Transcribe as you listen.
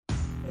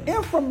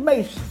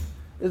Information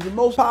is the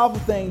most powerful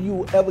thing you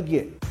will ever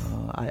get.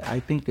 I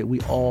think that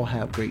we all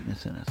have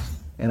greatness in us.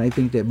 And I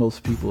think that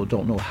most people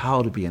don't know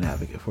how to be an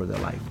advocate for their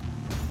life.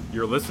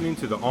 You're listening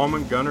to the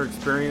Almond Gunner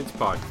Experience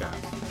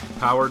podcast,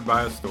 powered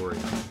by Astoria.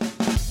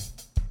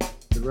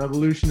 The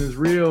revolution is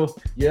real.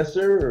 Yes,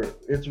 sir.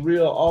 It's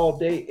real all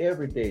day,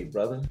 every day,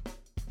 brother.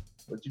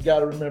 But you got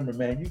to remember,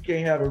 man, you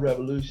can't have a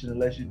revolution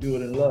unless you do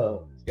it in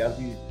love. It's got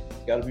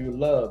to be with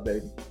love,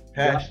 baby.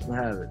 Passion. Got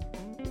to have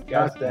it.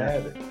 Got to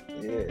have it.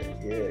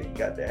 Yeah, you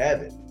got to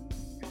have it.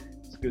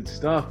 It's good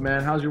stuff,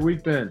 man. How's your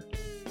week been?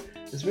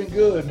 It's been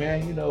good,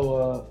 man. You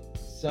know,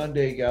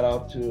 Sunday got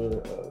off to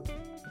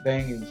a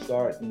banging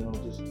start. You know,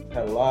 just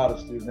had a lot of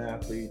student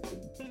athletes,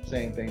 and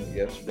same thing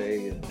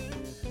yesterday, and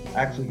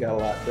actually got a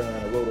lot done.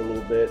 I wrote a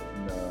little bit,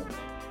 and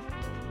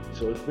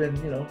so it's been,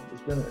 you know,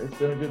 it's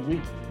been a good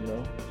week. You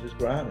know, just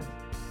grinding.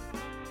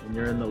 And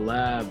you're in the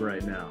lab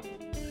right now.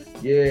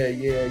 Yeah,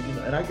 you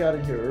know, and I got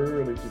in here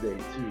early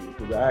today too,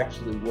 because I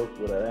actually worked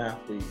with an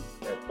athlete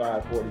at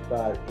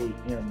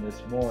 5:45 a.m.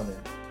 this morning.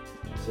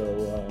 So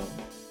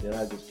then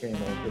I just came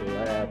on to the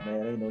lab,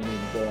 man. Ain't no need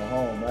to go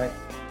home, right?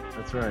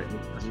 That's right.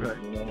 That's right.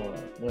 You know,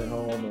 went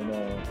home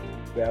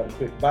and grabbed a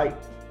quick bite,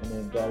 and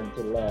then got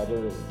into the lab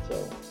early.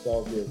 So it's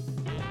all good.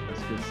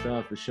 That's good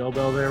stuff. Is Shell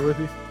Bell there with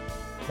you?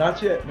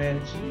 Not yet,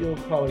 man. She'll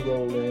probably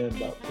roll in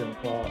about 10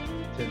 o'clock,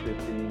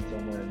 10:15,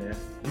 somewhere in there.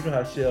 You know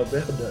how Shell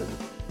Bell does it.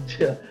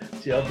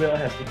 Shell Bell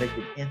has to make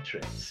an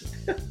entrance.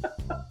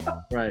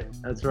 Right.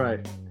 That's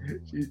right.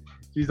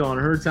 She's on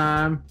her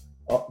time.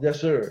 Oh, yes,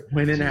 sir.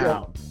 Winning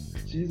out.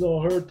 She's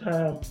on her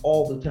time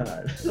all the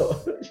time.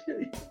 So,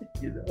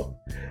 you know,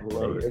 I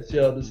love it. As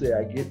Shell to say,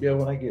 I get there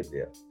when I get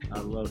there. I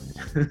love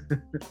it.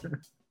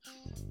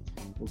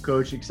 Well,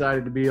 Coach,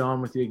 excited to be on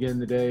with you again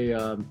today.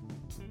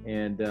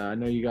 And I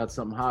know you got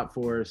something hot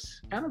for us.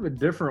 Kind of a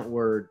different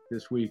word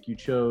this week. You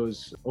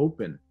chose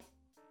open.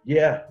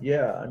 Yeah.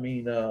 I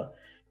mean,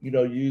 you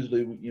know,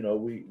 usually, you know,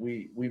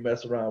 we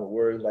mess around with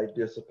words like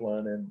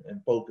discipline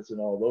and focus and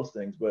all those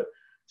things. But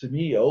to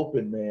me,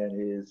 open, man,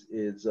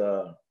 is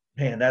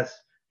man,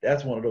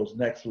 that's one of those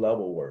next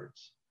level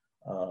words.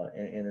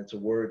 And it's a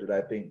word that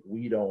I think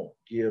we don't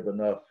give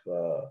enough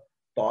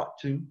thought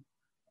to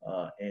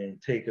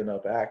and take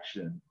enough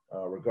action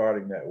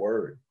regarding that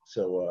word.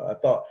 So I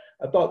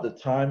thought the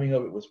timing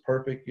of it was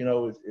perfect. You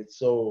know, it's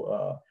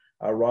so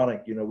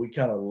ironic. You know, we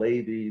kind of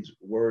lay these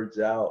words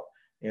out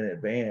in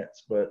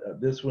advance, but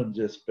this one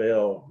just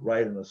fell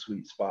right in a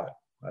sweet spot,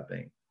 I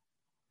think.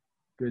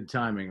 Good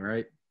timing,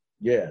 right?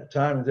 Yeah,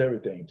 time is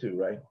everything too,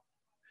 right?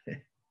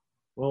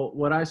 Well,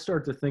 what I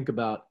start to think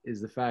about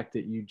is the fact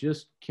that you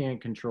just can't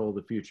control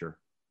the future.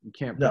 You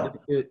can't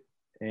predict it,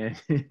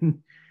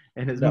 and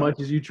as much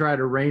as you try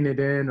to rein it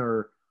in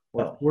or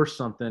force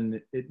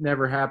something, it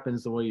never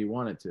happens the way you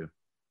want it to.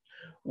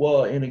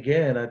 Well, and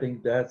again, I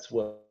think that's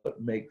what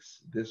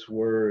makes this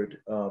word,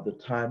 the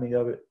timing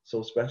of it,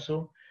 so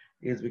special,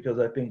 is because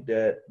I think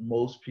that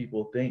most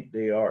people think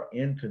they are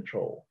in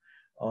control.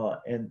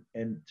 And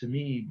to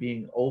me,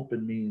 being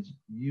open means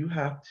you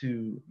have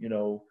to, you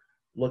know,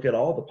 look at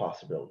all the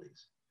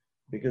possibilities,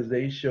 because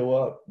they show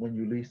up when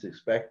you least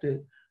expect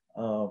it.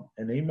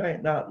 And they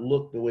might not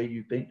look the way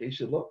you think they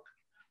should look,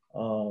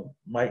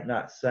 might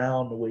not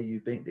sound the way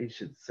you think they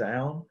should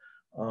sound.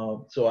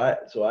 So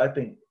I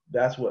think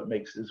that's what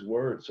makes this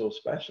word so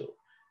special,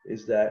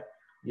 is that,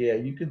 yeah,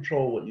 you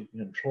control what you can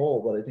control,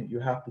 but I think you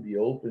have to be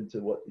open to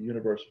what the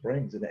universe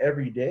brings. And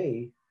every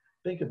day,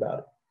 think about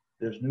it.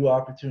 There's new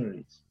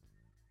opportunities.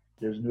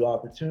 There's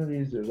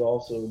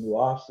also new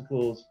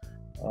obstacles.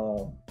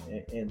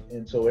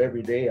 And so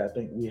every day, I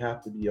think we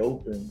have to be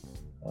open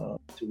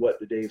to what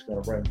the day is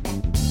going to bring.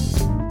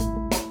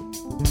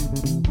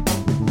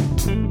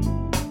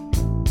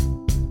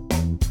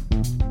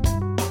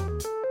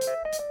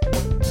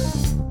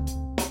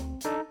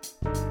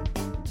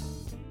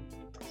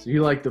 So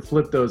you like to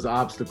flip those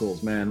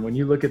obstacles, man. When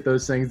you look at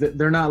those things,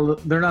 they're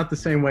not the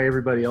same way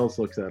everybody else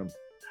looks at them.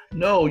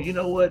 No, you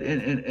know what?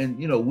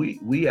 And you know,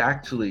 we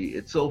actually,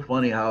 it's so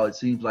funny how it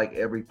seems like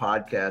every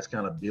podcast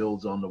kind of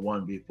builds on the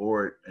one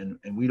before it,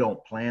 and we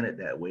don't plan it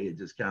that way. It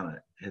just kind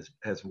of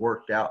has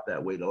worked out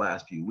that way the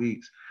last few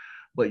weeks.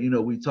 But, you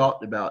know, we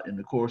talked about in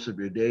the course of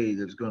your day,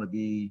 there's going to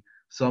be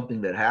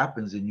something that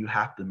happens and you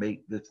have to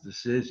make this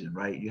decision,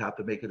 right? You have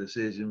to make a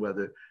decision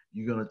whether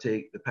you're going to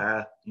take the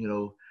path, you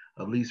know,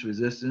 of least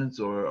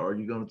resistance, or are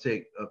you going to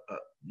take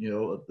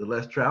the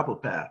less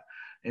traveled path.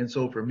 And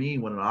so for me,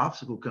 when an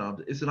obstacle comes,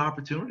 it's an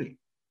opportunity.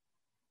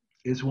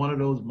 It's one of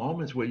those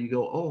moments where you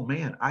go, oh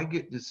man, I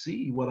get to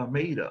see what I'm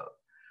made of.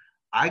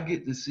 I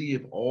get to see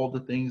if all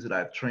the things that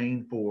I've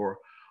trained for,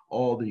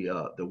 all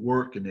the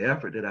work and the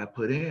effort that I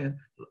put in,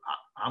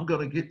 I'm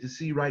going to get to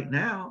see right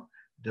now,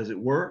 does it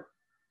work?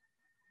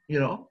 You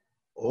know,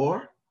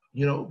 or,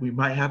 you know, we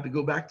might have to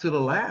go back to the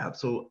lab.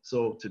 So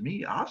to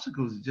me,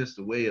 obstacles is just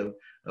a way of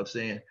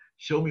saying,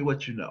 show me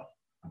what you know.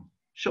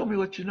 Show me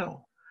what you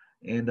know.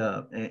 And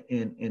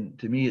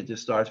to me, it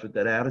just starts with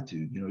that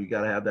attitude. You know, you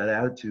got to have that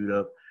attitude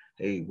of,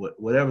 hey,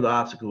 whatever the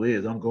obstacle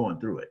is, I'm going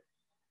through it.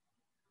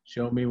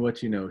 Show me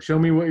what you know. Show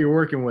me what you're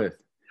working with.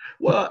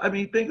 Well, I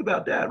mean, think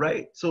about that,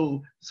 right?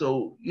 So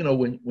you know,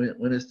 when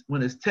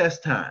it's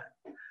test time,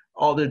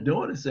 all they're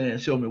doing is saying,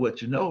 "Show me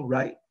what you know,"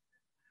 right?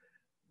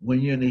 When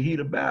you're in the heat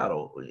of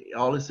battle,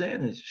 all it's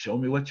saying is, "Show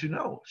me what you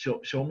know.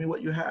 Show me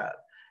what you have."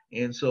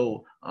 And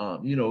so,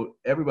 you know,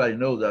 everybody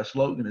knows our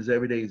slogan is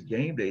 "Every day is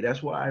game day."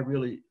 That's why I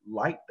really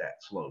like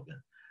that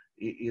slogan,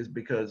 is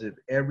because if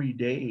every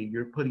day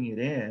you're putting it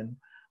in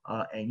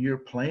and you're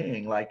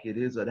playing like it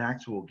is an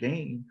actual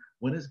game,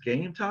 when it's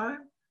game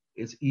time,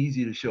 it's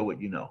easy to show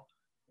what you know.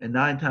 And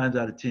 9 times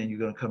out of 10, you're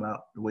going to come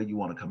out the way you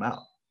want to come out.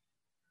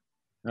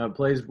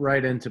 Plays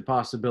right into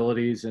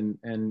possibilities and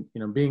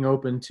you know, being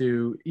open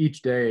to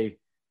each day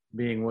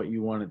being what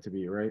you want it to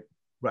be, right?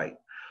 Right.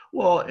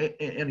 Well,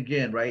 and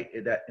again, right,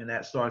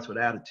 that starts with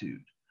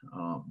attitude.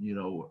 You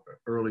know,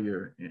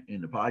 earlier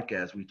in the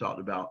podcast, we talked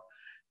about,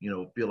 you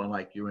know, feeling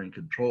like you're in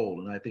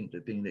control. And I think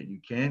the thing that you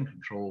can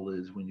control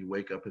is when you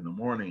wake up in the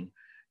morning,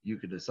 you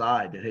can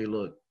decide that, hey,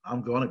 look,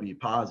 I'm going to be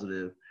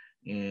positive,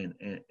 and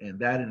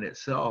that in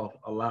itself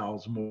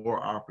allows more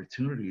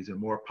opportunities and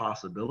more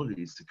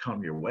possibilities to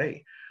come your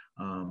way.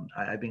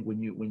 I think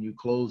when you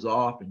close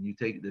off and you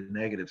take the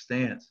negative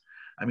stance,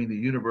 I mean, the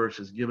universe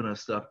has given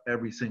us stuff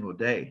every single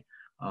day,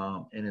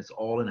 and it's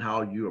all in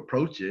how you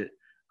approach it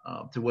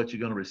to what you're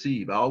going to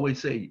receive. I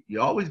always say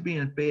you're always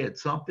being fed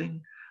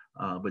something,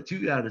 but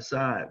you got to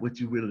decide what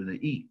you're willing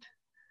to eat.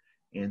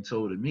 And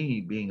so to me,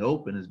 being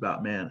open is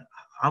about, man,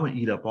 I'm going to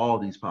eat up all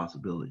these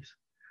possibilities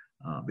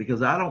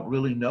because I don't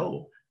really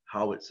know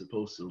how it's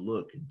supposed to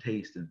look and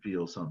taste and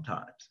feel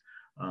sometimes.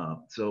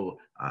 So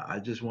I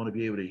just want to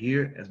be able to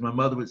hear, as my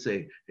mother would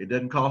say, it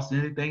doesn't cost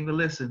anything to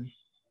listen.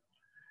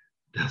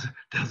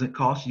 Doesn't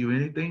cost you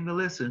anything to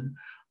listen.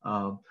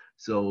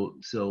 So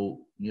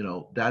you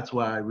know, that's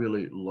why I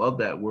really love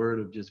that word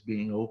of just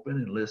being open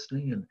and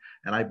listening.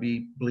 And I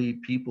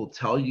believe people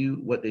tell you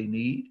what they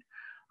need.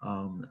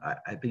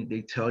 I think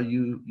they tell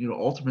you, you know,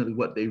 ultimately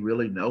what they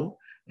really know,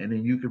 and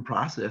then you can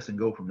process and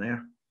go from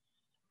there.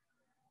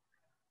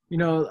 You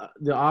know,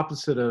 the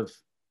opposite of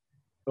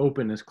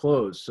open is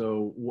closed.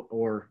 So,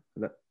 or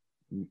that,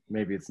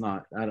 maybe it's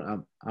not.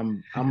 I'm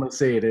gonna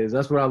say it is.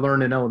 That's what I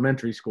learned in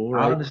elementary school,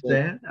 right? I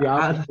understand. The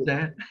I opposite,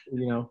 understand.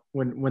 you know,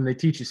 when they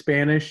teach you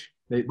Spanish,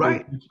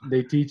 Right.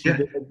 they teach you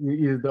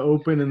Yeah. the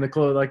open and the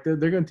close. Like they're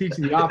going to teach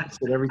you the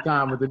opposite every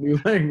time with a new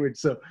language.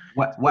 So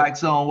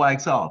Wax on,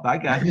 wax off. I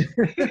got you.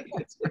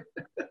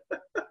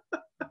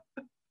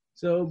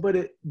 So, but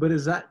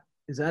is that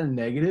a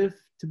negative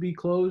to be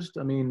closed?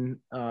 I mean,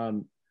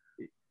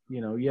 you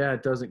know, yeah,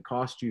 it doesn't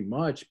cost you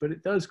much, but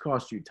it does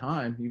cost you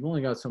time. You've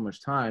only got so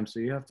much time, so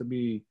you got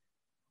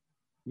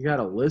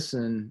to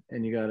listen,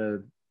 and you got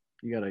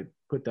to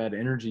put that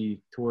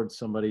energy towards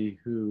somebody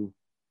who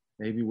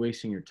may be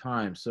wasting your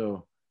time.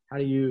 So how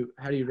do you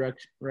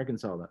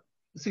reconcile that?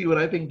 See, what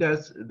I think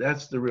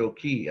that's the real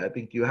key. I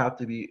think you have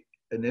to be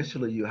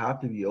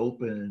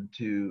open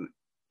to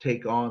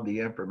take on the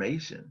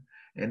information,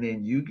 and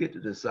then you get to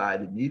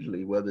decide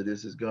immediately whether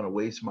this is going to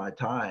waste my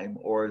time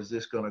or is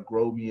this going to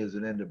grow me as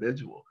an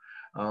individual.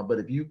 But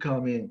if you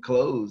come in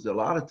closed, a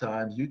lot of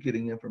times you're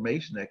getting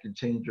information that can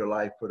change your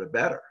life for the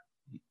better.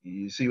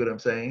 You see what I'm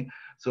saying?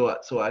 So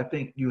I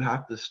think you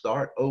have to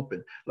start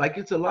open. Like,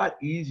 it's a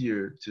lot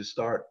easier to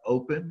start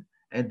open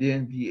and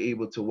then be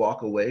able to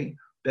walk away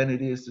than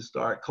it is to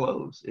start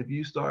closed. If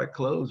you start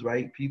closed,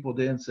 right, people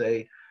then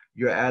say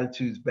your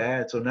attitude's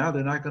bad, so now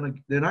they're not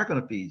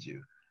gonna feed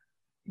you.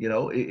 You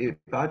know, if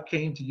I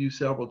came to you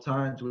several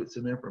times with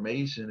some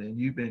information and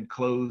you've been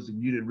closed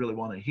and you didn't really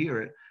want to hear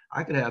it,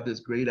 I could have this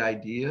great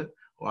idea,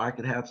 or I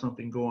could have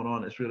something going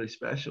on that's really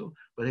special,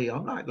 but hey,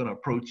 I'm not going to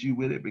approach you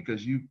with it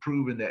because you've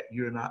proven that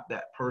you're not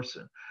that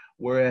person.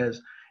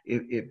 Whereas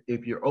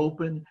if you're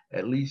open,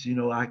 at least, you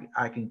know,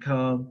 I can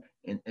come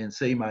and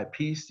say my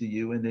piece to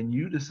you, and then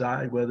you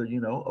decide whether,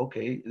 you know,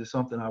 okay, is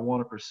something I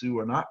want to pursue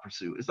or not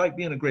pursue. It's like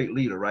being a great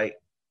leader, right?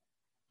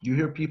 You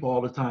hear people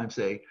all the time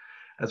say,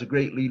 as a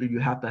great leader, you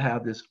have to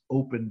have this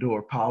open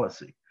door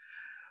policy.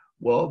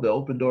 Well, the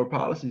open door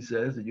policy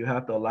says that you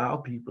have to allow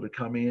people to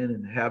come in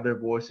and have their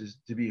voices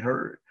to be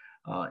heard.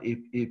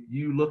 If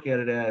you look at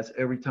it as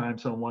every time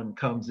someone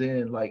comes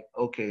in, like,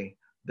 okay,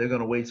 they're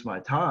going to waste my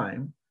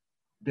time,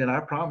 then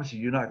I promise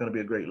you, you're not going to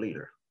be a great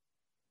leader.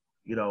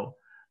 You know,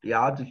 the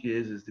object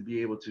is to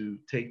be able to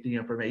take the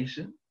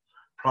information,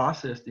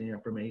 process the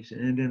information,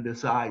 and then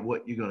decide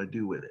what you're going to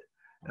do with it.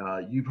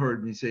 You've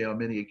heard me say on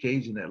many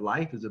occasions that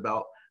life is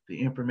about the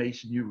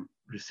information you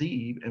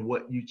receive and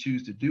what you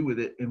choose to do with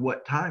it in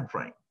what time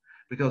frame,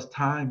 because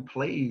time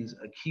plays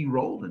a key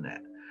role in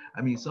that.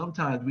 I mean,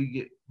 sometimes we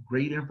get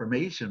great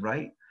information,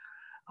 right?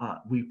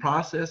 We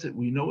process it,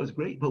 we know it's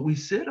great, but we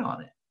sit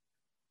on it.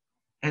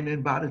 And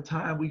then by the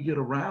time we get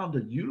around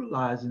to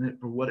utilizing it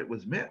for what it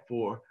was meant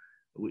for,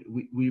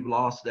 we've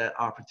lost that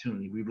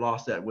opportunity. We've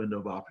lost that window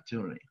of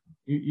opportunity.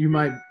 You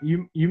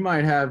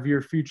might have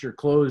your future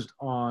closed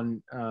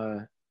on,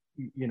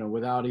 you know,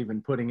 without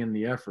even putting in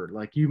the effort.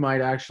 Like, you might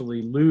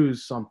actually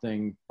lose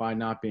something by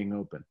not being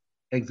open.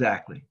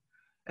 Exactly.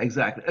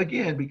 Exactly.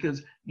 Again,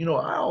 because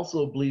I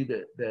also believe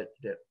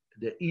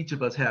that each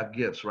of us have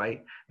gifts,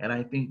 right? And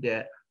I think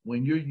that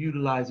when you're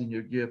utilizing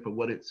your gift for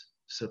what it's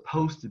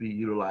supposed to be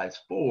utilized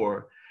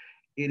for,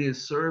 it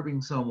is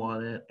serving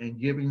someone and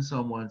giving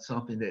someone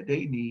something that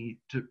they need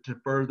to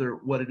further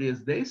what it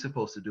is they're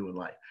supposed to do in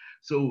life.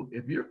 So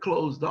if you're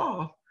closed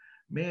off,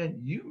 man,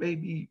 you may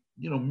be,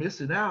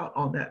 missing out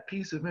on that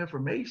piece of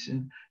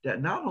information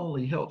that not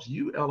only helps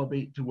you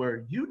elevate to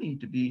where you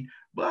need to be,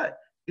 but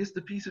it's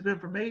the piece of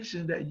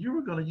information that you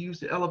were going to use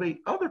to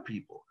elevate other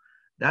people.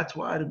 That's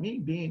why, to me,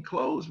 being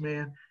closed,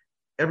 man,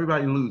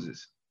 everybody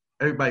loses.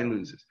 Everybody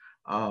loses.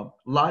 A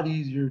lot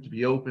easier to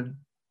be open,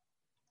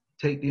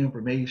 take the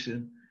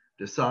information,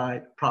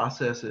 decide,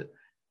 process it.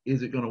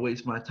 Is it going to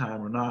waste my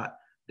time or not?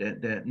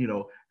 Then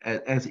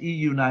as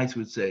EU Nice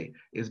would say,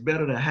 it's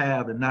better to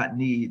have and not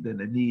need than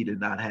to need and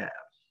not have.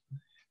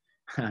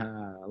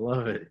 I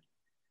love it.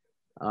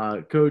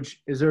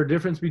 Coach, is there a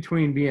difference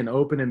between being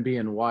open and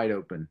being wide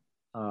open?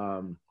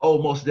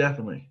 Oh, most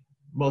definitely.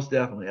 Most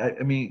definitely.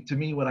 I mean, to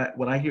me, when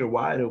I hear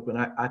wide open,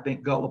 I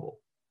think gullible.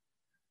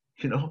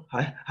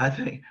 I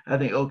think,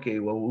 okay,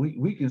 well,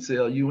 we can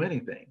sell you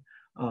anything.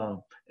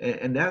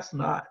 And that's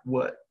not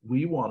what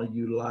we want to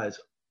utilize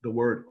the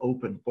word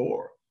open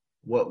for.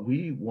 What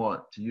we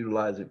want to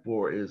utilize it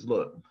for is,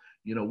 look,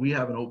 we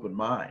have an open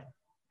mind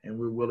and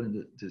we're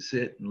willing to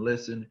sit and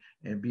listen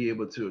and be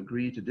able to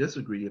agree to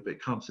disagree if it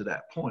comes to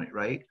that point,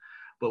 right?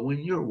 But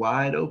when you're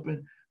wide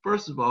open,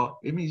 first of all,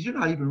 it means you're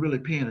not even really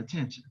paying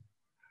attention.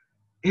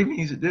 It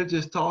means that they're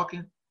just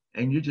talking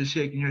and you're just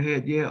shaking your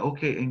head, yeah,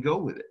 okay, and go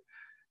with it.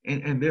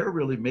 And they're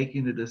really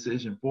making the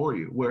decision for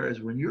you.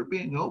 Whereas when you're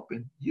being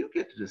open, you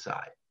get to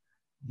decide.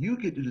 You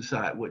get to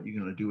decide what you're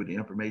going to do with the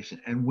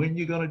information and when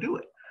you're going to do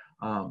it.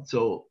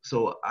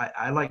 So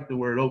I like the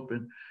word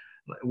open,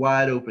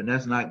 wide open.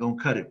 That's not going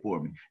to cut it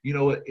for me.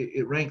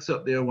 It ranks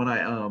up there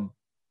when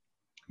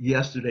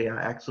yesterday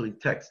I actually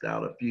texted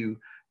out a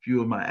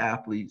few of my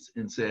athletes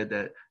and said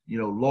that,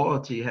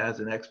 loyalty has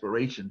an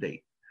expiration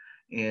date.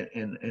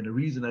 And the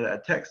reason that I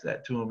text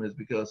that to them is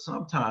because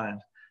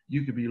sometimes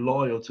you could be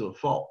loyal to a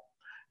fault.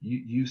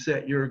 You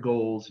set your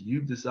goals,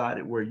 you've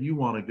decided where you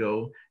want to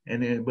go,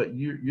 but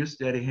you're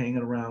steady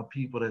hanging around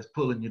people that's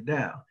pulling you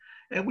down.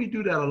 And we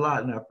do that a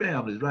lot in our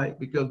families, right?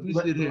 Because we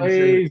sit here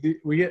lazy. and say,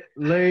 we get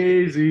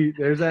lazy.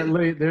 There's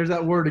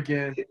that word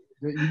again.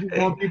 You just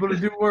want people to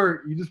do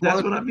work. You just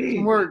want to do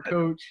some work,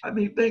 Coach. I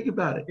mean, think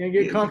about it. Can't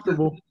get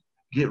comfortable.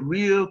 Get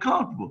real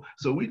comfortable.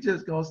 So we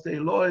just gonna stay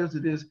loyal to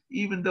this,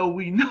 even though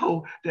we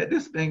know that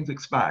this thing's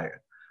expired.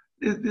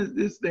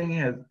 This thing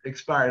has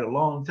expired a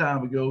long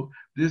time ago.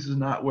 This is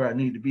not where I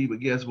need to be, but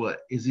guess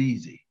what? It's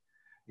easy.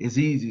 It's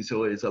easy.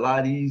 So it's a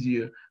lot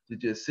easier to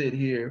just sit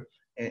here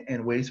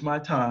and waste my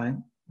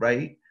time,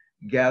 right?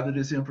 Gather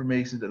this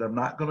information that I'm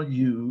not going to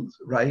use,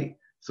 right?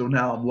 So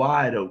now I'm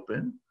wide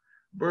open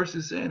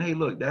versus saying, hey,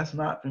 look, that's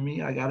not for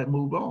me. I got to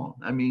move on.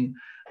 I mean,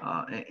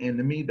 and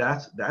to me,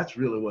 that's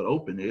really what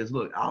open is.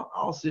 Look,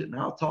 I'll sit and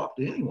I'll talk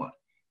to anyone.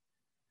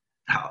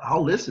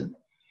 I'll listen.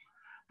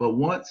 But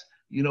once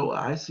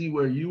I see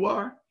where you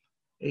are,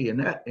 hey,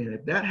 and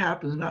if that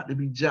happens not to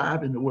be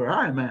jiving to where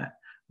I'm at,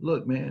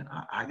 look, man,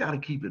 I got to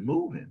keep it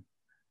moving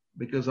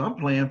because I'm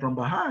playing from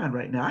behind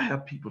right now. I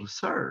have people to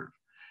serve,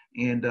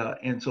 and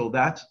so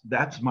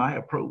that's my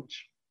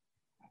approach.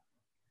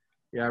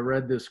 Yeah, I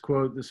read this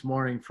quote this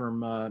morning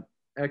from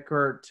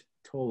Eckhart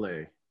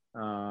Tolle,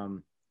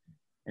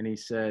 and he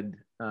said,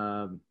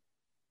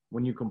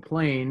 "When you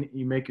complain,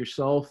 you make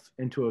yourself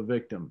into a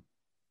victim.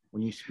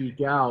 When you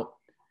speak out."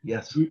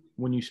 Yes.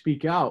 When you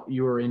speak out,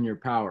 you are in your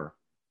power.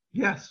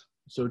 Yes.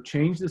 So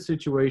change the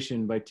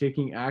situation by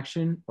taking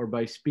action or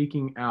by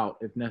speaking out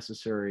if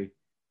necessary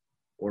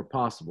or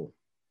possible.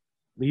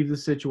 Leave the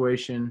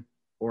situation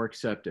or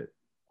accept it.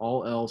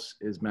 All else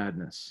is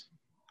madness.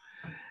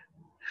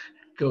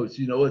 Coach,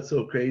 what's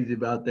so crazy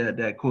about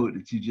that quote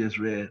that you just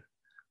read?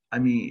 I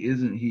mean,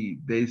 isn't he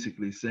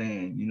basically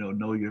saying,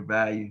 know your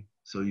value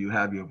so you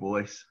have your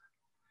voice?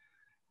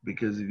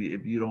 Because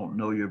if you don't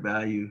know your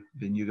value,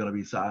 then you're going to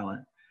be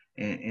silent.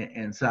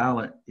 And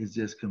silent is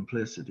just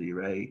complicity,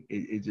 right?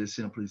 It just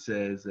simply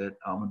says that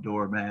I'm a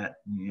doormat,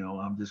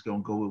 I'm just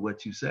going to go with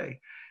what you say.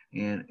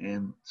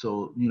 And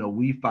so,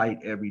 we fight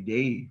every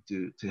day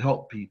to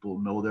help people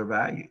know their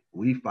value.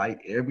 We fight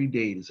every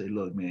day to say,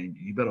 look, man,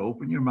 you better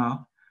open your mouth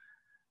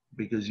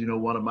because,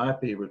 one of my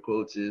favorite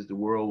quotes is the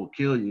world will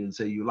kill you and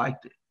say you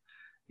liked it.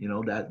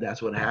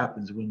 That's what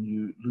happens when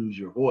you lose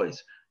your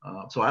voice.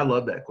 So I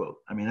love that quote.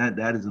 I mean,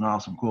 that is an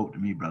awesome quote to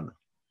me, brother.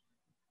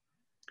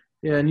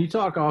 Yeah, and you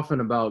talk often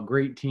about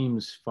great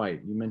teams fight.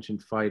 You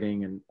mentioned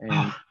fighting,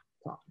 and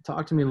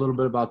talk to me a little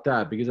bit about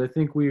that because I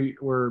think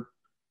we're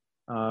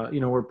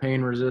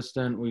pain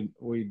resistant.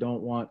 We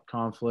don't want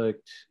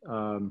conflict.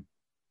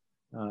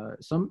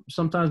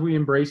 Sometimes we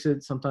embrace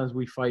it. Sometimes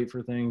we fight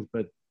for things,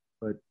 but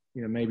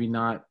maybe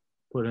not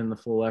put in the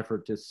full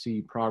effort to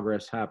see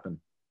progress happen.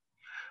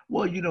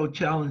 Well,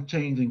 challenge,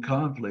 change, and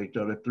conflict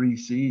are the three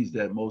C's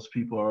that most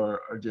people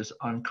are just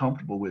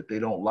uncomfortable with. They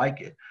don't like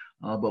it.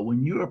 But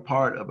when you're a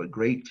part of a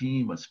great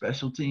team, a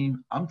special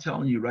team, I'm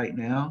telling you right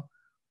now,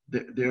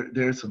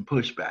 there's some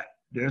pushback.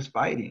 There's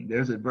fighting.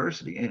 There's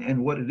adversity.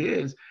 And what it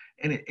is,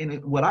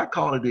 what I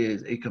call it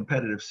is a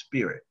competitive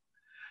spirit.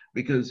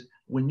 Because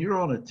when you're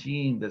on a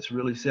team that's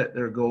really set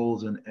their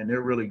goals and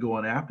they're really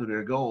going after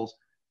their goals,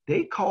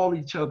 they call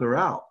each other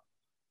out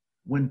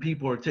when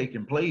people are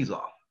taking plays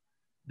off.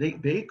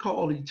 They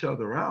call each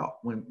other out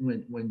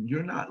when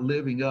you're not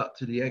living up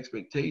to the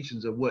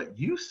expectations of what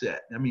you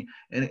set. I mean,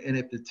 and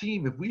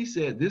if we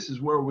said this is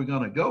where we're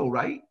going to go,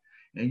 right?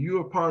 And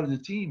you're a part of the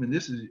team and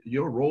this is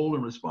your role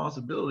and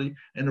responsibility,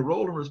 and the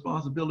role and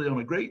responsibility on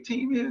a great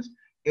team is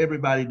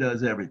everybody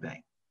does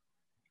everything.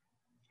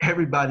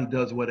 Everybody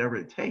does whatever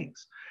it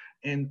takes.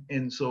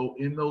 And so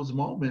in those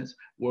moments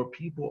where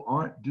people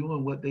aren't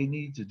doing what they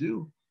need to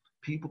do,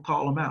 people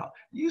call them out.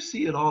 You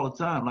see it all the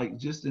time, like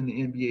just in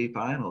the NBA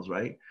finals,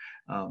 right?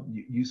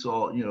 You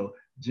saw,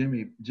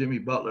 Jimmy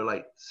Butler,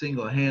 like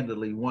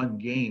single-handedly one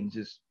game,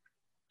 just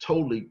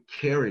totally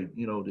carried,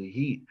 the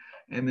Heat.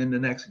 And then the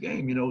next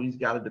game, he's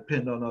got to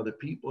depend on other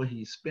people.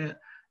 He's spent.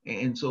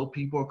 And so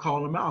people are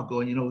calling him out,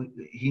 going,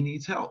 he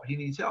needs help. He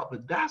needs help.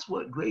 But that's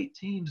what great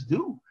teams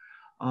do.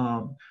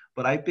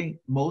 But I think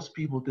most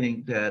people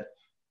think that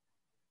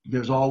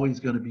there's always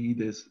going to be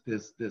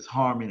this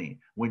harmony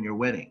when you're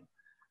winning.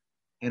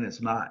 And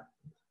it's not.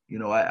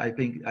 I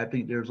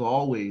think there's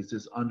always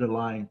this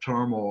underlying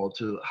turmoil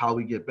to how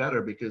we get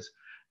better, because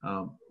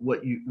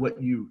what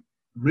you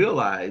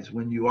realize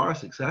when you are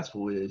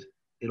successful is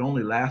it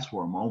only lasts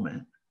for a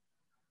moment.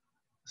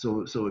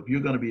 So if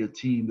you're going to be a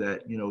team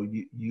that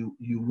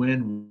you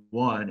win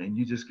one and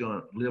you're just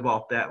going to live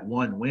off that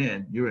one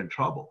win, you're in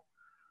trouble.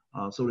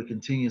 So to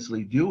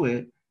continuously do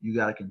it, you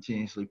got to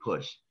continuously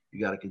push.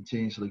 You got to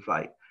continuously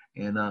fight.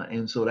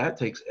 And so that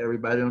takes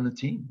everybody on the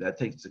team. That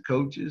takes the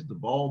coaches, the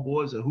ball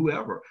boys, or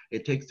whoever.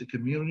 It takes the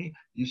community.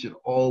 You should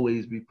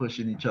always be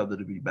pushing each other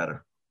to be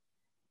better.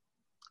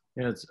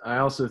 Yeah, I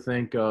also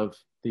think of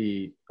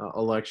the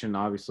election.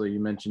 Obviously, you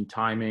mentioned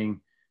timing.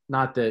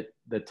 Not that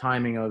the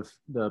timing of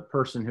the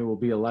person who will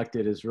be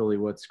elected is really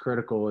what's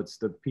critical. It's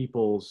the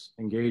people's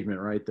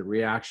engagement, right? The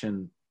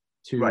reaction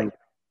to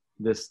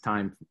this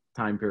time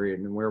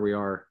period and where we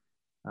are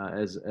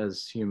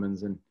as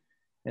humans,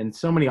 and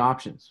so many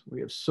options. We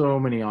have so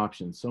many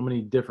options, so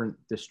many different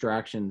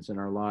distractions in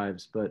our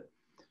lives. But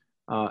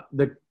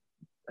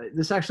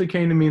this actually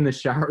came to me in the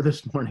shower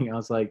this morning. I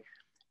was like,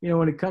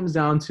 when it comes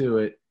down to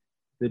it,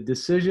 the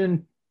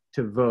decision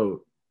to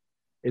vote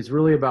is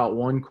really about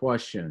one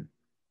question: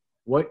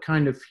 what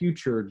kind of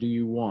future do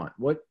you want?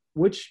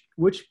 Which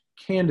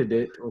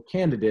candidate or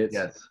candidates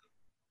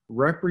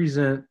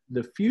represent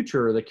the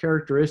future, the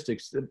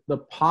characteristics, the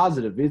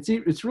positive?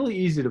 It's really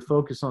easy to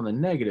focus on the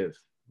negative.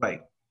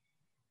 Right.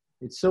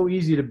 It's so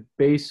easy to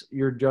base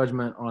your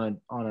judgment on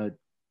a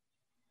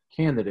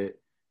candidate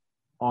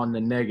on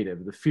the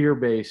negative, the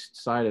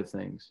fear-based side of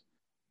things.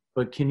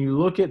 But can you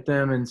look at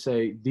them and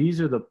say, these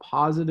are the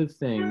positive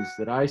things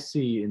that I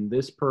see in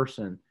this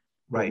person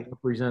that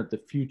represent the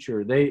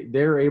future?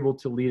 They're able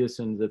to lead us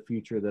into the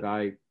future that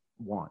I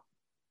want.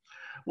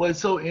 Well, it's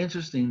so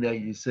interesting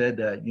that you said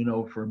that.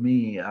 For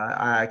me,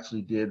 I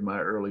actually did my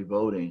early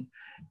voting.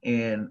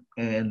 And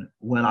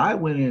when I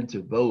went in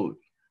to vote,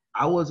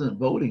 I wasn't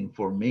voting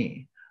for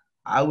me.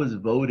 I was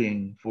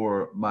voting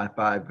for my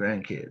 5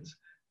 grandkids.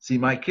 See,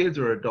 my kids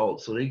are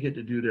adults, so they get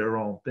to do their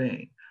own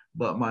thing.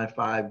 But my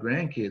 5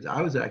 grandkids,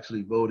 I was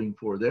actually voting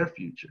for their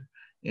future.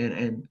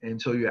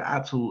 And so you're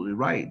absolutely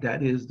right.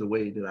 That is the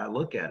way that I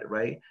look at it,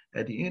 right?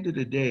 At the end of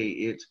the day,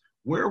 it's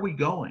where are we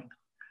going?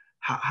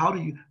 How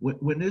do you,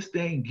 when this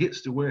thing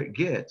gets to where it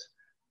gets,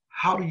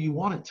 how do you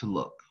want it to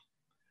look?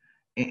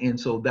 And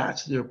so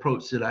that's the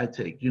approach that I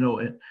take,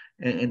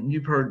 and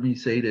you've heard me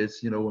say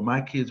this, when my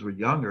kids were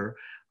younger,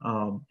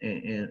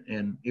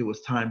 and it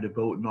was time to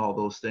vote and all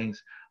those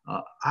things,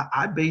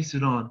 I base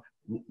it on,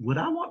 would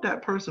I want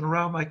that person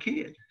around my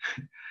kid?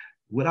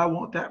 Would I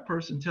want that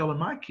person telling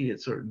my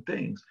kids certain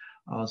things?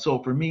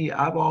 So for me,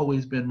 I've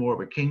always been more of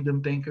a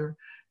kingdom thinker,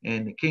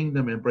 and the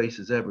kingdom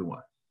embraces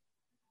everyone.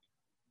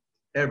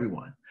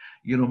 Everyone.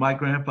 My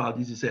grandfather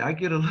used to say, I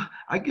get a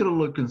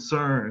little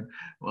concerned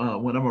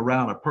when I'm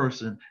around a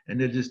person and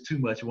they're just too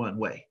much one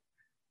way.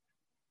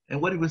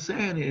 And what he was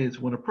saying is,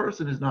 when a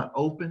person is not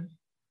open,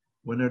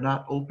 when they're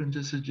not open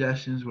to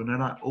suggestions, when they're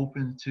not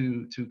open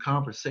to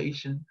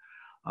conversation,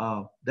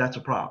 that's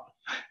a problem.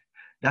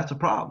 That's a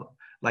problem.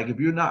 Like if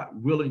you're not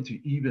willing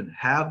to even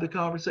have the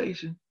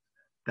conversation,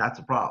 that's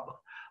a problem.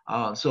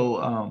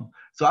 So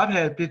I've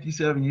had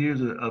 57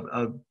 years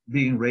of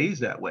being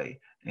raised that way.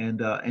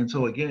 And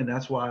so again,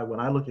 that's why when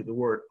I look at the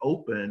word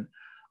open,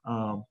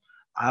 I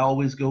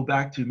always go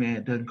back to, man,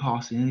 it doesn't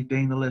cost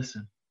anything to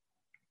listen.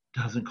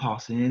 Doesn't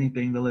cost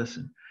anything to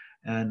listen.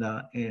 And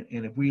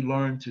if we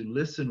learn to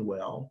listen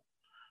well,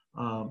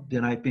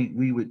 then I think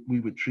we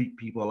would treat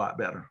people a lot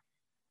better.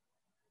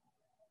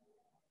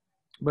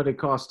 But it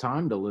costs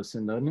time to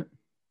listen, doesn't it?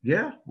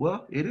 Yeah,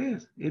 well, it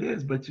is.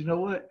 But you know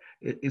what?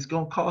 It's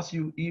going to cost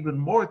you even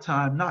more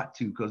time not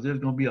to, because there's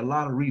going to be a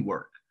lot of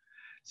rework.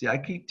 See, I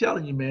keep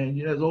telling you, man,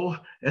 you know,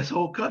 as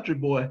old country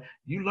boy,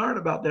 you learn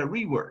about that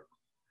rework.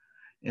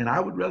 And I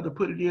would rather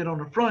put it in on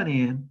the front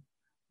end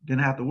than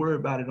have to worry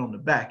about it on the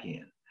back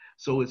end.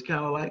 So it's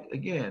kind of like,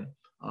 again,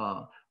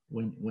 uh,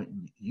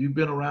 when you've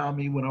been around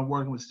me when I'm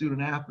working with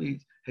student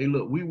athletes, hey,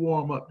 look, we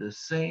warm up the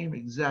same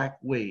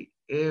exact way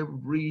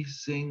every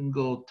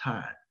single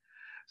time.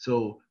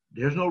 So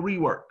there's no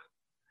rework.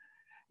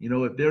 You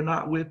know, if they're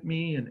not with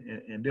me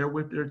and they're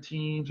with their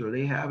teams, or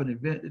they have an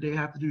event that they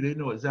have to do, they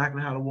know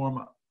exactly how to warm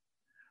up.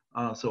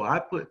 So I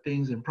put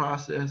things in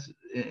processes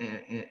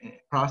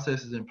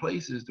in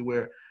places to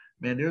where,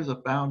 man, there's a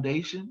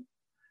foundation,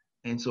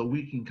 and so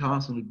we can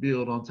constantly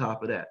build on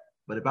top of that.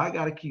 But if I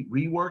got to keep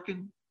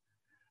reworking,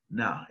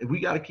 nah. If we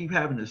got to keep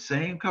having the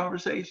same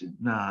conversation,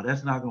 nah,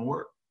 that's not going to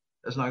work.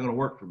 That's not going to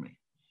work for me.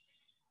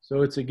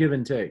 So it's a give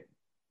and take.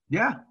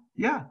 Yeah,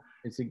 yeah.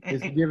 It's a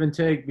give and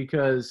take,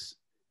 because,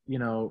 you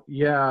know,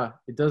 yeah,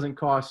 it doesn't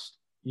cost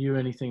you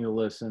anything to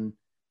listen.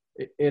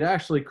 It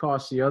actually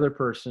costs the other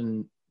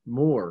person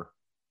more.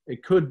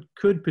 It could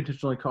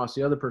potentially cost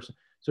the other person.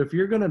 So if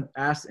you're going to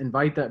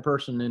invite that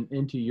person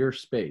into your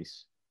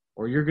space,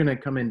 or you're going to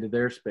come into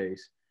their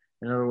space,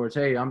 in other words,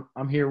 hey,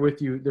 I'm here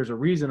with you. There's a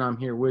reason I'm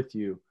here with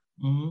you.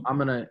 Mm-hmm.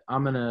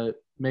 I'm gonna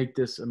make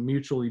this a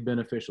mutually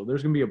beneficial.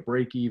 There's gonna be a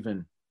break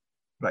even,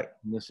 right,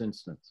 in this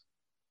instance.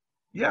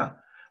 Yeah.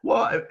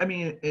 Well, I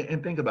mean,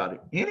 and think about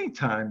it.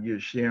 Anytime you're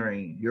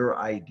sharing your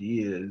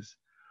ideas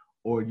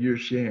or you're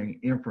sharing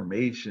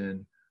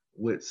information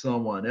with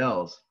someone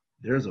else,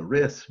 there's a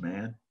risk,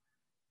 man.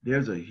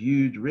 There's a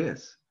huge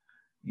risk,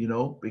 you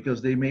know,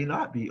 because they may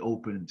not be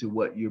open to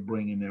what you're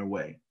bringing their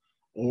way,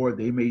 or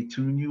they may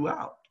tune you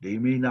out. They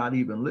may not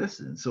even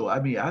listen. So, I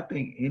mean, I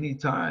think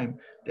anytime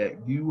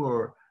that you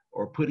are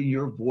putting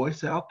your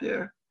voice out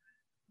there,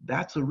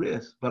 that's a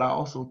risk. But I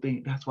also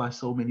think that's why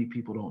so many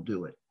people don't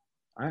do it.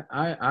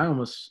 I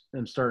almost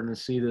am starting to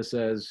see this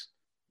as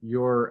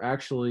you're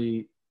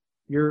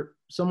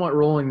somewhat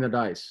rolling the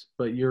dice,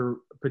 but your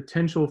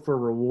potential for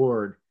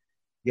reward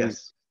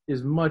Yes.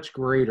 is much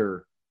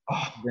greater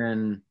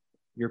than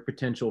your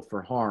potential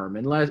for harm,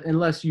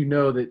 unless you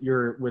know that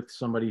you're with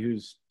somebody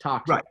who's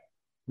toxic.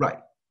 Right.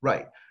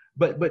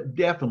 But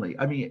definitely,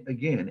 I mean,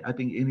 again, I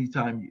think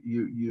anytime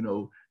you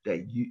know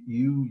that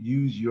you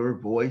use your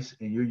voice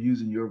and you're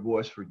using your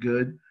voice for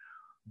good,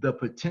 the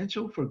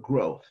potential for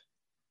growth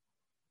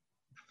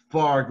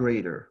far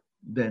greater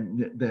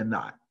than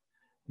not.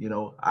 You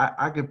know,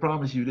 I can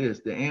promise you this: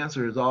 the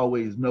answer is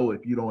always no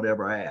if you don't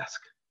ever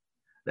ask.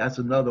 That's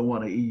another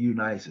one of EU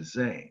Nice's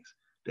sayings.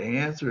 The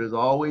answer is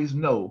always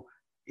no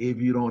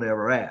if you don't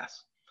ever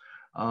ask.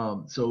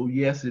 So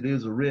yes, it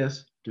is a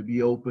risk to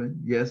be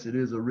open. Yes, it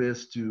is a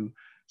risk to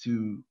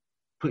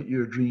put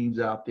your dreams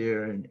out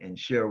there and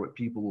share with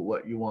people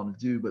what you want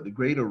to do. But the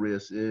greater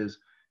risk is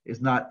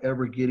not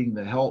ever getting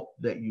the help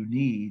that you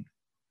need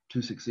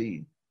to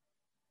succeed,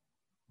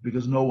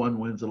 because no one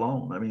wins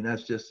alone. I mean,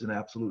 that's just an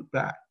absolute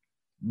fact.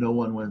 No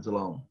one wins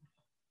alone.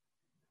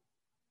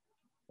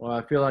 Well,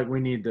 I feel like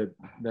we need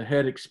the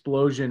head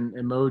explosion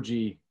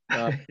emoji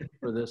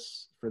for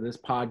this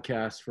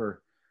podcast.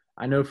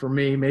 I know for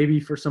me, maybe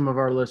for some of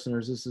our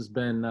listeners, this has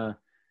been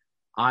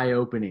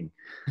eye-opening.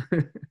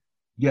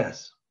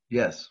 Yes.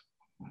 You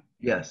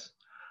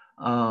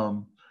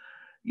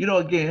know,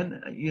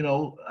 again, you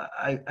know,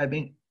 I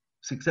think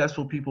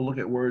successful people look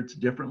at words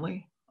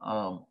differently.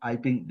 I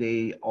think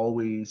they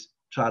always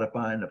try to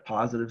find the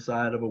positive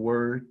side of a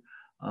word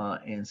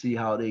and see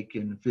how they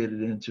can fit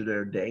it into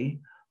their day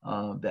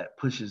that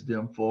pushes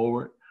them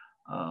forward.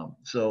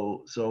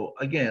 So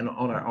again,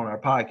 on our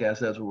podcast,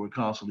 that's what we're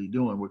constantly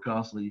doing. We're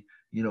constantly,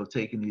 you know,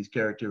 taking these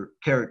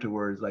character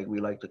words, like we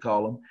like to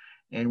call them,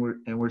 and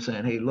we're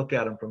saying, hey, look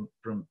at them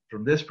from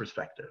this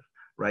perspective,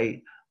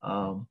 right?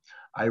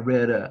 I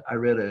read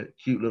a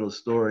cute little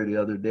story the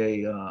other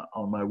day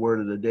on my word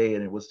of the day,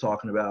 and it was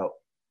talking about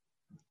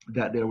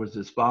that there was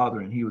this father,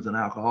 and he was an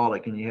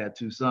alcoholic, and he had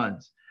two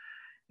sons,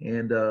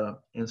 and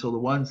so the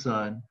one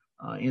son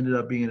ended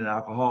up being an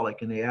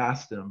alcoholic, and they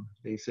asked him,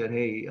 they said,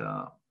 hey,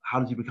 how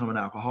did you become an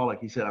alcoholic?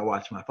 He said, I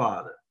watched my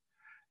father.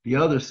 The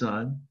other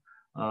son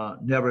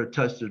never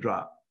touched a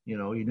drop. You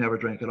know, he never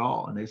drank at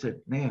all. And they said,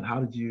 man, how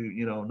did you,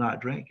 you know,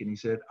 not drink? And he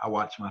said, I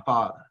watched my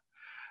father.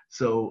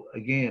 So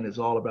again, it's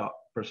all about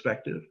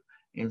perspective.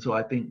 And so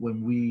I think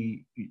when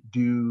we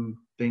do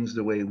things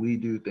the way we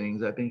do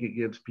things, I think it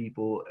gives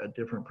people a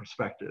different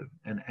perspective.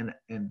 And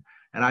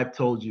I've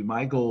told you,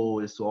 my goal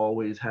is to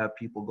always have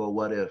people go,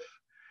 what if,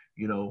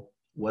 you know,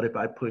 what if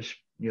I push,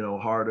 you know,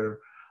 harder?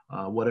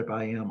 What if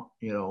I am,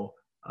 you know,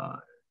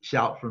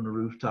 shout from the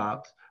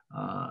rooftops?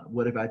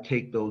 What if I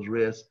take those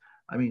risks?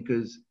 I mean,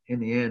 because in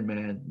the end,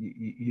 man,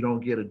 you don't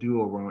get a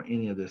do-over on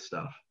any of this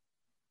stuff.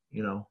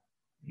 You know,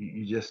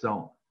 you just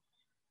don't.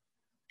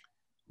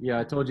 Yeah,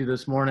 I told you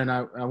this morning,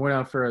 I went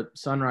out for a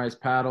sunrise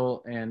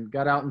paddle and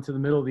got out into the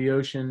middle of the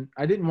ocean.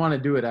 I didn't want to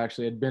do it,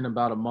 actually. It had been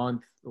about a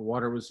month. The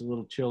water was a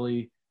little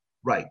chilly.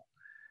 Right.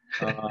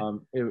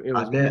 It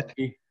was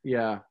windy.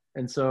 Yeah.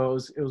 And so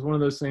it was one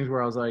of those things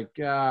where I was like,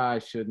 I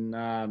shouldn't,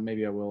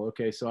 maybe I will.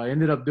 Okay. So I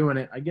ended up doing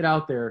it. I get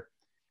out there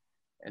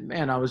and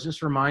man, I was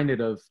just reminded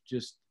of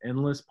just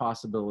endless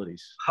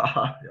possibilities.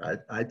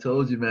 I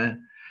told you,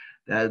 man.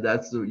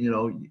 That's the,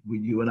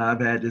 when you and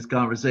I've had this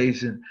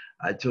conversation,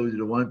 I told you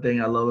the one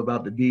thing I love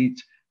about the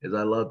beach is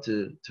I love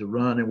to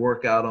run and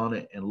work out on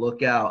it and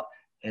look out.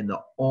 And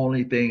the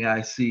only thing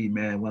I see,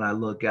 man, when I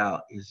look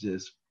out is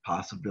just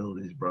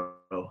possibilities, bro.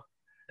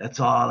 That's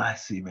all I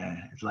see,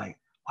 man. It's like,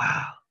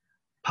 wow,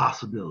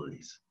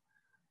 possibilities.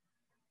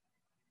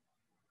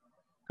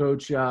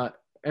 Coach,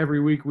 every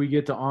week we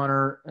get to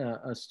honor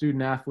a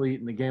student athlete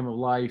in the game of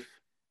life.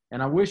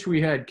 And I wish we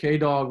had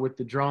K-Dog with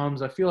the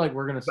drums. I feel like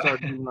we're going to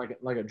start doing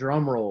like a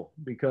drum roll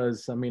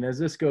because, I mean, as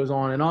this goes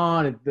on and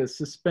on, the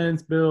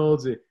suspense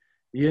builds, the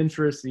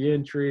interest, the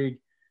intrigue.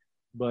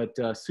 But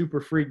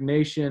Super Freak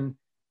Nation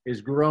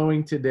is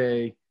growing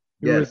today.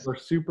 Who is our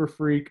Super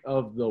Freak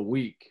of the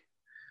week?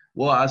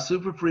 Well, our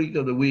Super Freak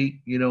of the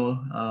week,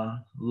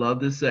 love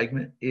this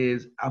segment,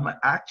 is I'm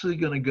actually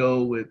going to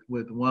go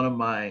with one of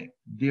my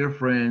dear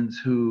friends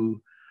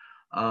who,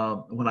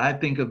 when I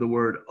think of the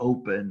word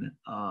open,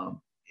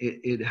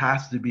 it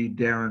has to be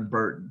Darren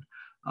Burton.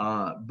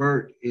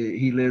 Bert,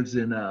 he lives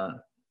in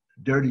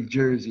Dirty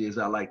Jersey, as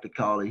I like to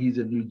call it. He's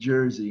in New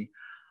Jersey.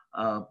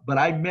 But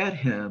I met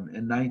him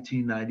in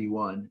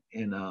 1991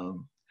 in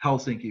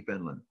Helsinki,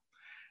 Finland.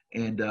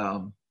 And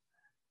I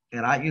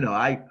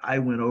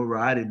went over,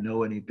 I didn't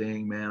know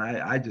anything, man.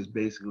 I just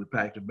basically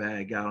packed a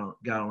bag, got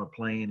on a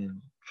plane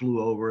and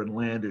flew over and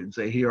landed and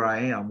say, here I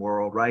am,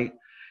 world, right?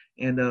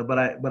 And but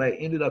I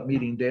ended up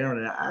meeting Darren,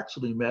 and I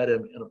actually met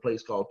him in a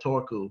place called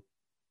Turku.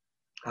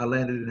 I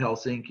landed in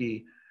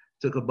Helsinki,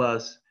 took a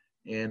bus,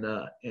 and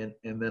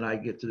then I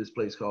get to this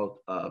place called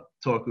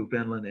Turku,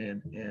 Finland,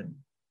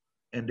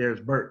 and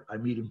there's Bert. I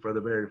meet him for the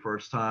very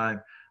first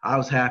time. I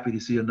was happy to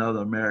see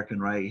another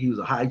American, right? He was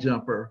a high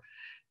jumper,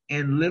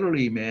 and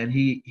literally, man,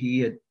 he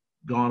had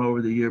gone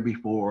over the year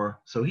before,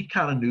 so he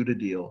kind of knew the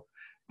deal,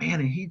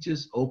 man. And he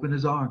just opened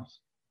his arms.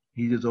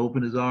 He just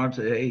opened his arms,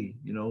 said, hey,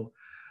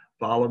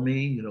 follow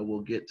me. We'll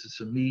get to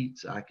some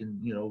meets. I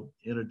can,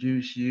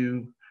 introduce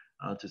you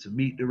to some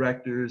meet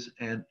directors,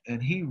 and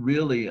he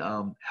really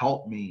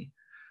helped me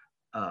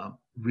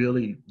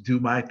really do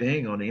my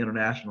thing on the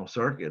international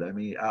circuit. I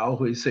mean, I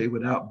always say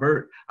without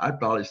Bert, I'd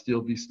probably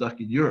still be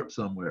stuck in Europe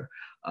somewhere.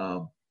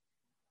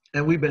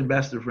 And we've been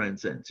best of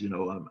friends since.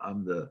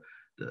 I'm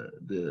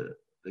the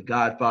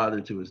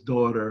godfather to his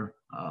daughter.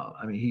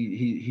 I mean,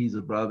 he's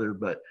a brother,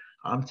 but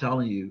I'm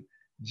telling you,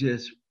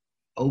 just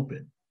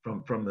open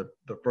from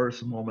the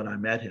first moment I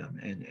met him,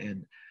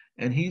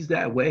 and he's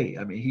that way.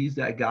 I mean, he's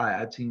that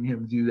guy. I've seen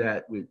him do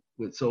that with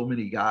so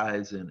many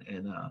guys,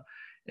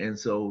 and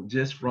so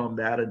just from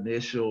that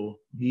initial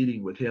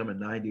meeting with him in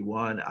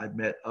 91, I've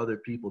met other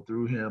people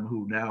through him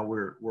who now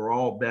we're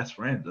all best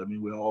friends. I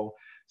mean, we all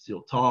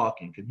still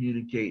talk and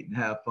communicate and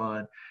have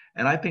fun.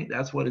 And I think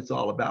that's what it's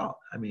all about.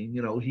 I mean,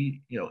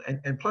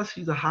 and plus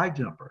he's a high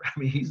jumper. I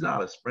mean, he's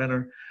not a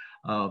sprinter.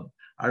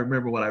 I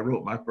remember when I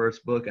wrote my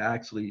first book, I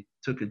actually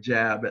took a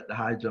jab at the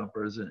high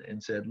jumpers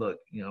and said, look,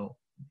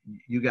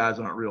 you guys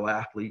aren't real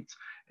athletes.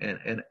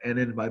 And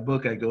in my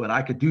book, I go, and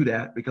I could do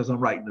that because I'm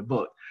writing the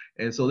book.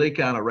 And so they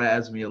kind of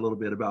razzed me a little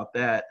bit about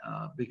that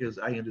because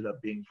I ended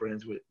up being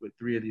friends with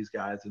three of these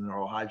guys, and they're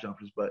all high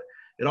jumpers. But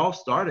it all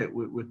started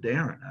with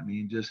Darren. I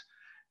mean, just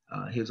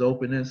his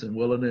openness and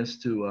willingness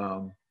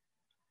to,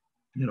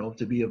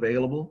 to be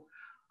available,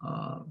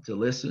 to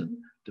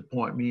listen, to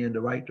point me in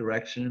the right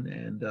direction.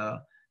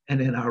 And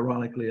then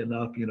ironically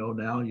enough,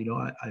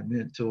 now, I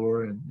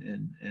mentor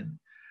and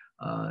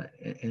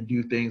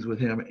do things with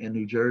him in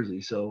New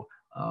Jersey. So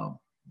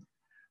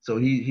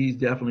he's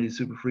definitely a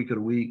Super Freak of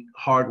the week,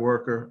 hard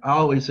worker. I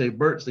always say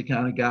Bert's the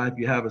kind of guy, if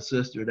you have a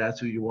sister, that's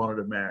who you wanted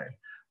to marry.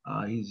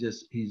 He's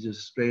just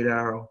straight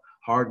arrow,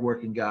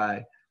 hardworking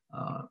guy,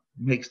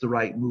 makes the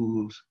right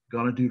moves,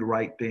 gonna do the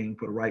right thing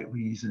for the right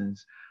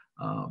reasons.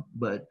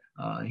 But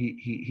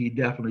he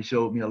definitely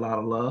showed me a lot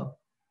of love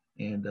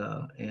and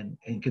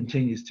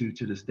continues to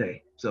this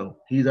day. So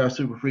he's our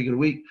Super Freak of the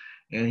week.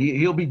 And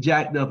he'll be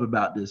jacked up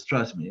about this.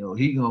 Trust me.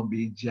 He's going to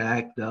be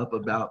jacked up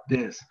about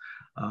this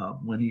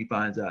when he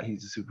finds out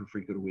he's a Super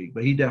Freak of the week.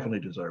 But he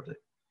definitely deserves it.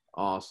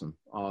 Awesome.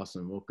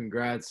 Well,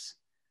 congrats,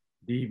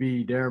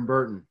 DB, Darren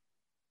Burton.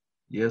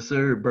 Yes,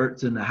 sir.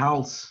 Bert's in the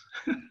house.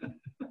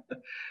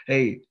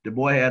 Hey, the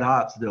boy had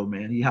hops, though,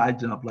 man. He high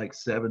jumped like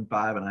 7'5.5",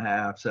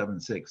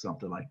 7'6",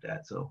 something like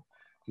that. So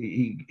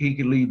he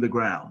could leave the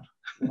ground.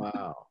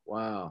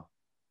 Wow.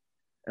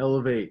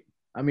 Elevate.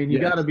 I mean, you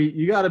gotta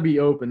be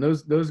open.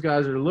 Those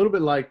guys are a little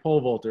bit like pole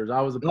vaulters.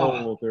 I was a pole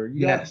vaulter.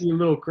 You got to be a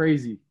little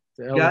crazy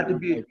to got to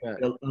be like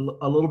that.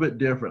 a little bit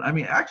different. I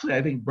mean, actually,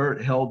 I think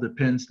Bert held the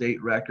Penn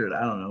State record.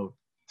 I don't know,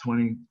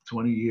 20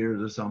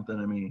 years or something.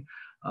 I mean,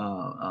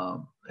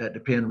 at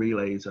the Penn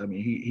relays. I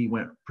mean, he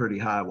went pretty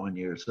high one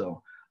year.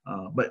 So,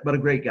 but a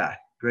great guy,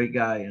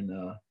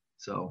 and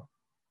so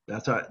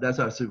that's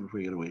our Super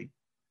Freak of the week.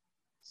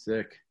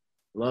 Sick,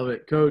 love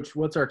it, Coach.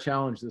 What's our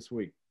challenge this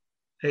week?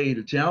 Hey,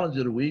 the challenge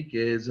of the week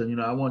is,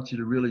 I want you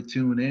to really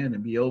tune in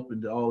and be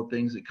open to all the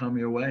things that come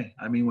your way.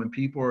 I mean, when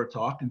people are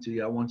talking to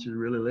you, I want you to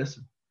really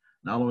listen.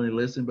 Not only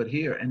listen, but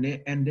hear. And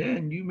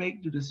then you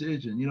make the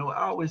decision.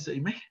 I always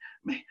say,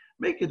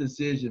 make a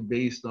decision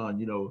based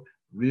on,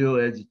 real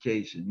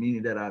education,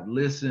 meaning that I've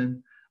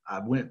listened,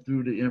 I've went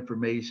through the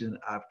information,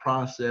 I've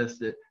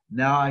processed it.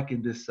 Now I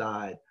can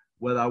decide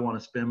whether I want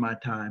to spend my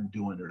time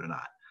doing it or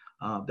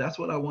not. That's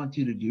what I want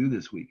you to do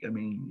this week. I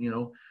mean,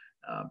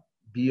 uh,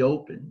 be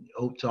open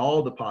to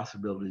all the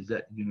possibilities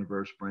that the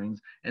universe brings.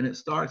 And it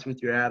starts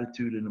with your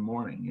attitude in the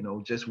morning.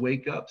 Just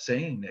wake up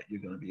saying that you're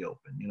going to be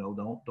open.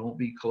 Don't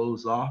be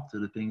closed off to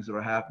the things that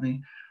are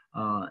happening,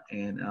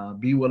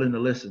 and be willing to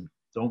listen.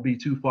 Don't be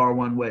too far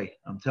one way.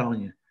 I'm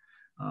telling you,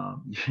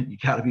 you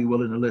got to be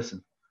willing to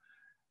listen.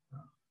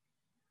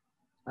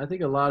 I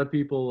think a lot of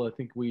people,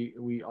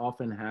 we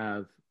often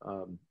have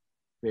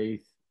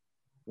faith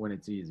when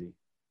it's easy,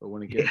 but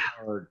when it gets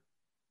hard,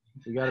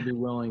 we got to be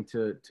willing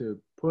to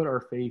put our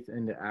faith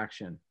into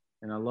action.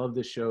 And I love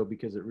this show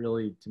because it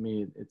really, to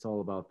me, it's all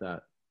about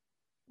that.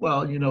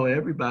 Well,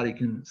 everybody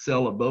can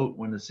sail a boat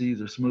when the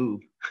seas are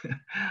smooth.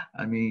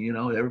 I mean,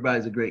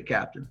 everybody's a great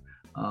captain.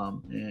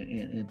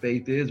 And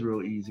faith is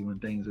real easy when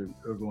things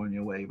are going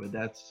your way. But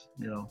that's,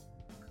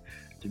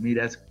 to me,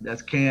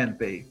 that's canned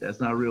faith.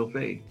 That's not real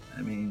faith.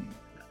 I mean,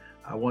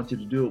 I want you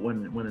to do it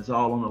when it's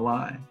all on the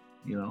line.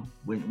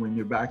 When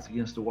your back's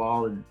against the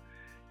wall and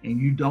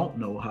you don't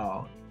know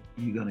how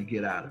you're going to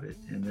get out of it.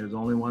 And there's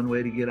only one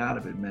way to get out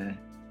of it, man.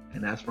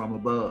 And that's from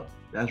above.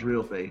 That's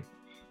real faith.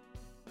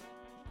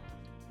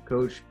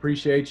 Coach,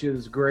 appreciate you.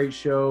 This is a great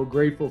show.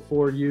 Grateful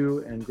for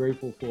you and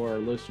grateful for our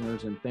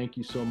listeners. And thank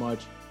you so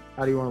much.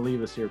 How do you want to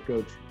leave us here,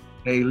 Coach?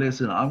 Hey,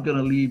 listen, I'm going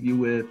to leave you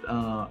with,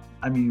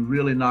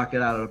 really knock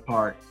it out of the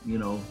park,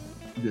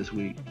 this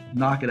week.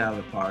 Knock it out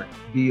of the park.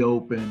 Be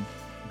open.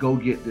 Go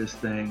get this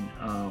thing.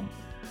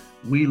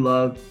 We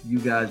love you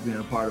guys being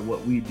a part of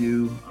what we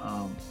do.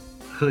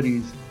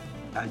 Hoodies,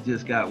 I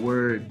just got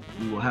word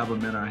we will have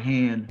them in our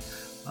hand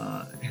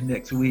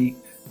next week.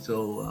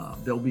 So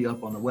they'll be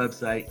up on the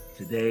website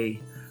today.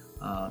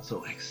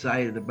 So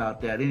excited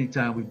about that.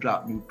 Anytime we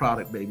drop new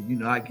product, baby,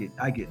 I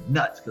get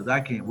nuts because I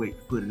can't wait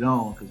to put it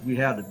on because we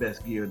have the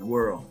best gear in the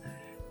world.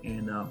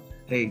 And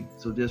hey,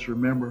 so just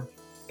remember,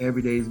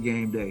 every day is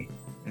game day,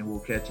 and we'll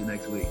catch you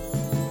next week.